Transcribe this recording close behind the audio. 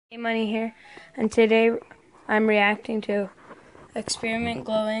Hey, Money here, and today I'm reacting to experiment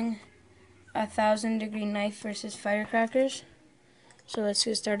glowing 1,000-degree knife versus firecrackers. So let's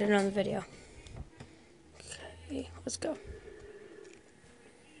get started on the video. Okay, let's go.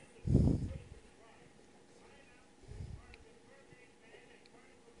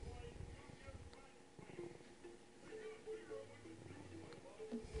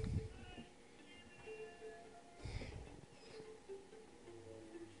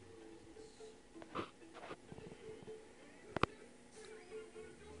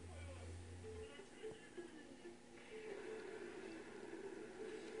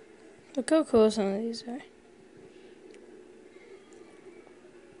 Look how cool some of these are.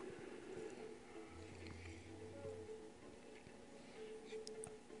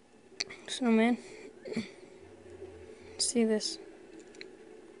 Snowman. See this.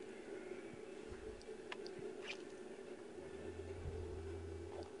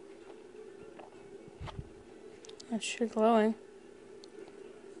 That's sure glowing.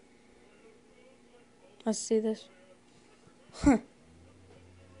 Let's see this.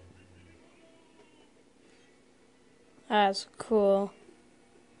 That's cool.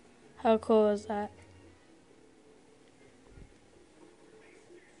 How cool is that?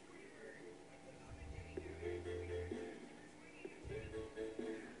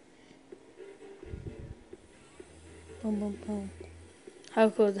 Boom, boom, boom. How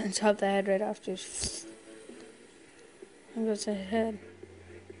cool then chop the head right off, just there goes the head.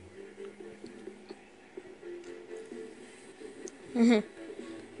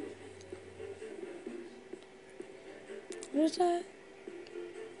 What is that?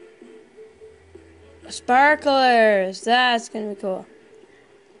 Sparklers! That's gonna be cool.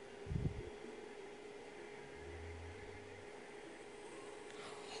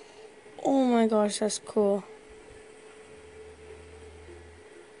 Oh my gosh, that's cool.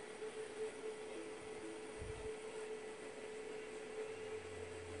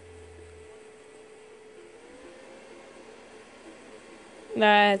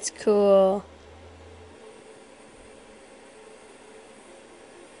 That's cool.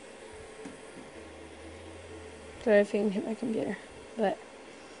 Sorry if you can hit my computer, but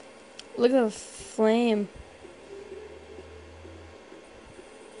look at the flame.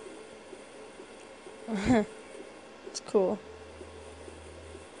 It's cool.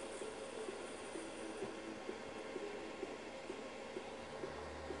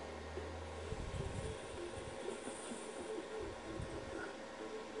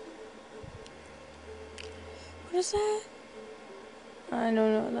 What is that? I don't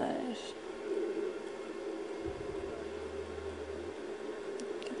know what that is.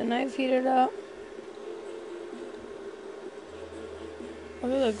 Get the knife heated up.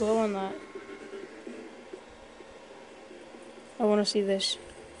 Look at the glow on that. I want to see this.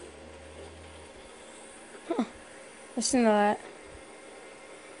 Listen to that.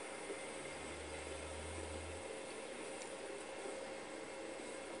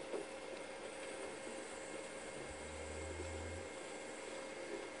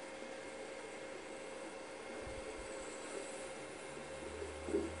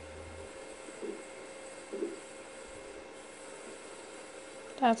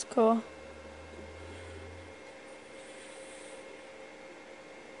 That's cool.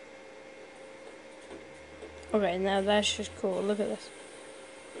 Okay, now that's just cool. Look at this.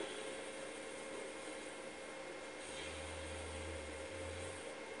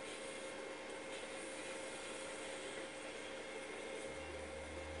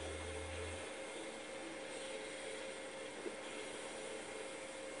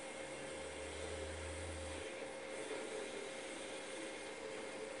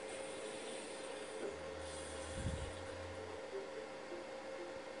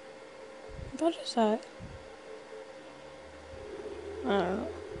 What is that? I don't know.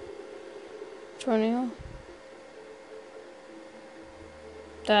 Tornado?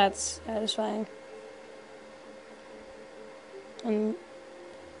 That's satisfying. And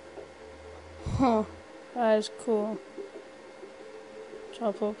that is cool.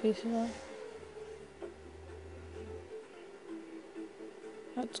 Chop little pieces off.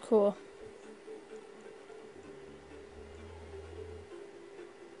 That's cool.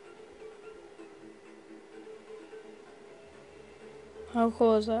 How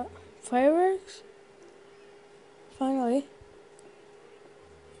cool is that? Fireworks? Finally.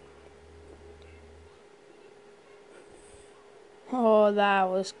 Oh, that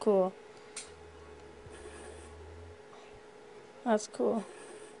was cool. That's cool.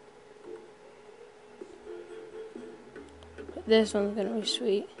 But this one's gonna be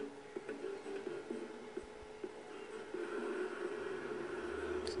sweet.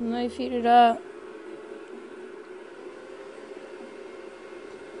 Knife heat it up.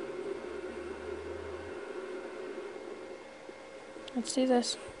 Let's do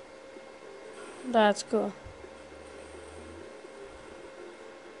this. That's cool.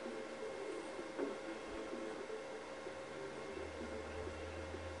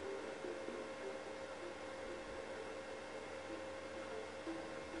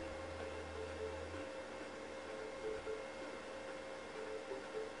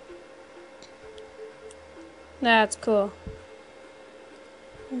 That's cool.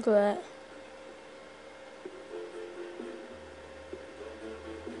 Look at that.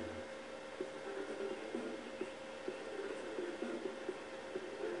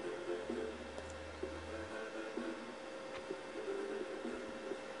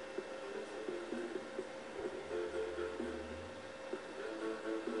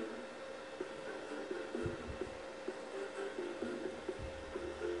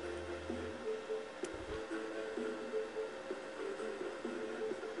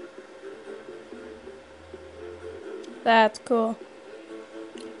 That's cool.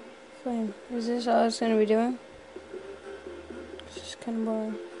 Flame. Is this all it's going to be doing? It's just kind of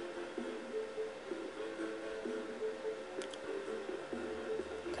boring.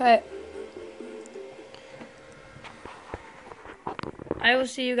 Okay. I will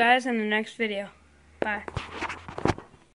see you guys in the next video. Bye.